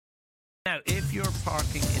your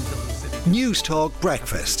parking in Dublin City. Newstalk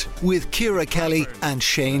Breakfast with Ciara Kelly and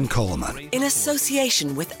Shane Coleman. In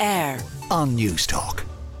association with AIR On Newstalk.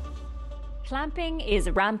 Clamping is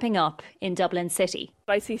ramping up in Dublin City.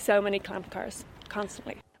 I see so many clamp cars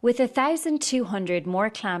constantly. With 1,200 more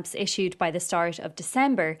clamps issued by the start of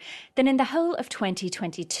December than in the whole of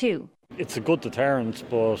 2022. It's a good deterrent,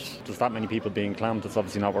 but there's that many people being clamped, it's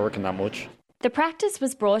obviously not working that much. The practice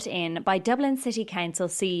was brought in by Dublin City Council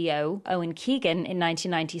CEO Owen Keegan in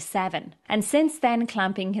 1997. And since then,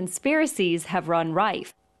 clamping conspiracies have run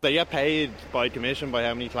rife. They get paid by commission by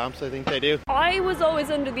how many clamps I think they do. I was always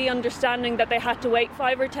under the understanding that they had to wait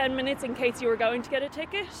 5 or 10 minutes in case you were going to get a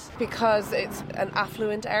ticket. Because it's an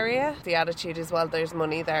affluent area, the attitude is, well, there's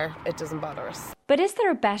money there, it doesn't bother us. But is there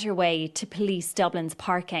a better way to police Dublin's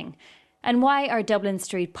parking? And why are Dublin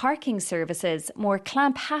Street parking services more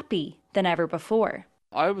clamp happy than ever before?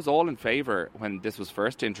 I was all in favour when this was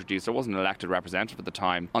first introduced. I wasn't an elected representative at the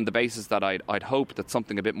time, on the basis that I'd hoped that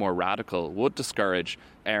something a bit more radical would discourage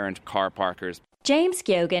errant car parkers. James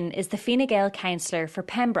Giogan is the Fine Gael councillor for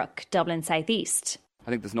Pembroke, Dublin South East. I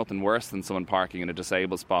think there's nothing worse than someone parking in a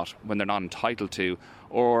disabled spot when they're not entitled to,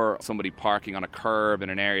 or somebody parking on a curb in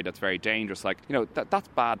an area that's very dangerous. That's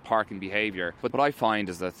bad parking behaviour. But what I find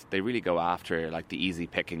is that they really go after the easy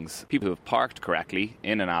pickings. People who have parked correctly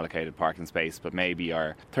in an allocated parking space but maybe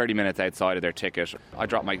are 30 minutes outside of their ticket. I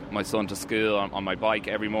drop my son to school on my bike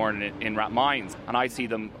every morning in Rathmines, and I see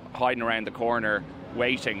them hiding around the corner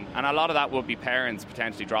waiting. And a lot of that would be parents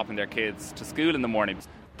potentially dropping their kids to school in the morning.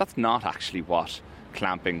 That's not actually what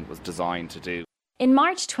clamping was designed to do. In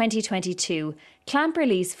March 2022, clamp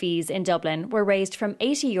release fees in Dublin were raised from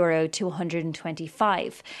 €80 to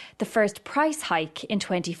 €125, the first price hike in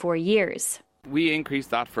 24 years. We increased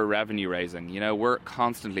that for revenue raising. We're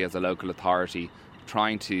constantly, as a local authority,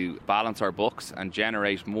 trying to balance our books and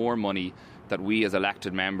generate more money that we as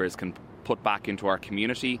elected members can put back into our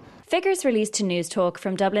community. Figures released to Newstalk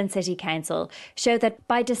from Dublin City Council show that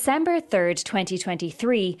by December 3rd,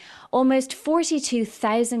 2023, almost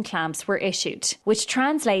 42,000 clamps were issued, which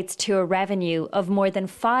translates to a revenue of more than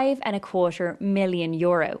 €5.25 million.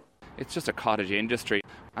 It's just a cottage industry,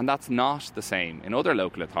 and that's not the same in other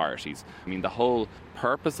local authorities. The whole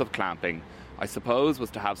purpose of clamping, I suppose,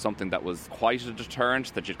 was to have something that was quite a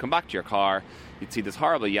deterrent, that you'd come back to your car, you'd see this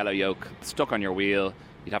horrible yellow yoke stuck on your wheel,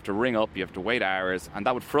 you'd have to ring up, you have to wait hours, and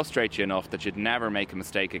that would frustrate you enough that you'd never make a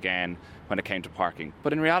mistake again when it came to parking.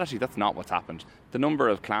 But in reality, that's not what's happened. The number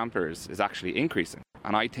of clampers is actually increasing.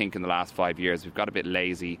 And I think in the last 5 years, we've got a bit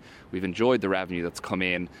lazy, we've enjoyed the revenue that's come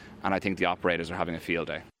in, and I think the operators are having a field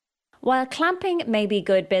day. While clamping may be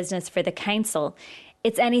good business for the council,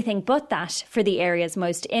 it's anything but that for the areas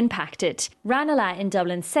most impacted. Ranelagh in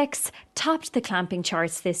Dublin 6 topped the clamping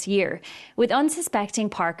charts this year, with unsuspecting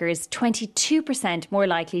parkers 22% more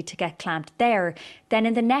likely to get clamped there than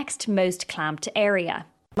in the next most clamped area.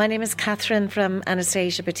 My name is Catherine from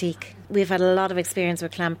Anastasia Boutique. We've had a lot of experience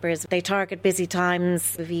with clampers. They target busy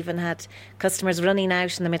times. We've even had customers running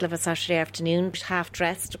out in the middle of a Saturday afternoon,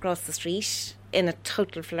 half-dressed across the street in a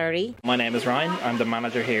total flurry. My name is Ryan. I'm the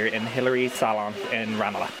manager here in Hillary's Salon in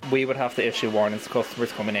Ranelagh. We would have to issue warnings to customers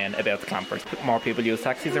coming in about the clampers. More people use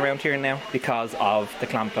taxis around here now because of the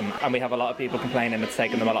clamping, and we have a lot of people complaining it's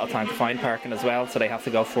taking them a lot of time to find parking as well, so they have to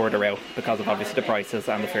go further out because of obviously the prices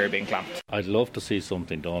and the fear of being clamped. I'd love to see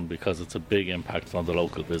something done because it's a big impact on the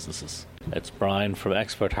local businesses. It's Brian from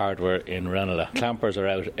Expert Hardware in Ranelagh. Clampers are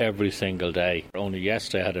out every single day. Only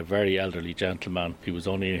yesterday I had a very elderly gentleman. He was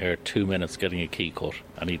only in here 2 minutes getting a key cut,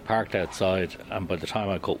 and he parked outside, and by the time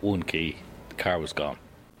I cut one key, the car was gone.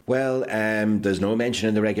 Well, there's no mention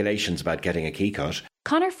in the regulations about getting a key cut.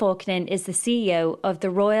 Conor Faulkner is the CEO of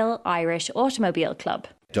the Royal Irish Automobile Club.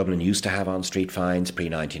 Dublin used to have on-street fines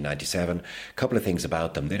pre-1997. A couple of things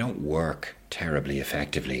about them. They don't work terribly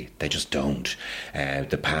effectively. They just don't.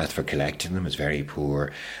 The path for collecting them is very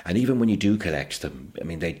poor. And even when you do collect them,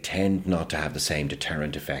 they tend not to have the same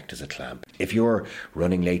deterrent effect as a clamp. If you're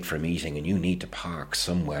running late for a meeting and you need to park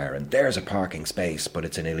somewhere and there's a parking space, but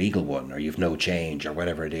it's an illegal one, or you've no change, or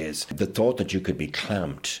whatever it is, the thought that you could be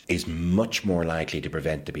clamped is much more likely to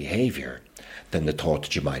prevent the behaviour than the thought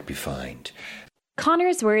that you might be fined.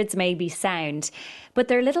 Conor's words may be sound, but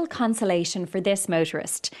they're little consolation for this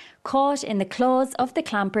motorist, caught in the claws of the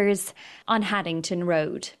clampers on Haddington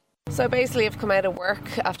Road. So basically I've come out of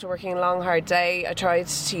work after working a long hard day. I tried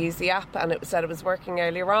to use the app and it said it was working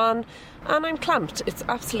earlier on, and I'm clamped. It's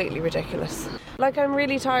absolutely ridiculous. I'm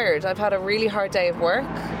really tired. I've had a really hard day of work.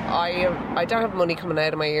 I don't have money coming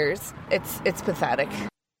out of my ears. It's pathetic.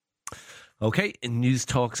 OK, in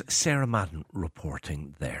Newstalk's Sarah Madden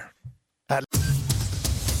reporting there.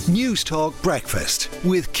 Newstalk Breakfast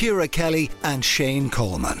with Ciara Kelly and Shane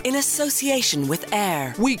Coleman. In association with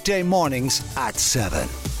AIR. Weekday mornings at 7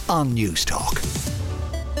 on Newstalk.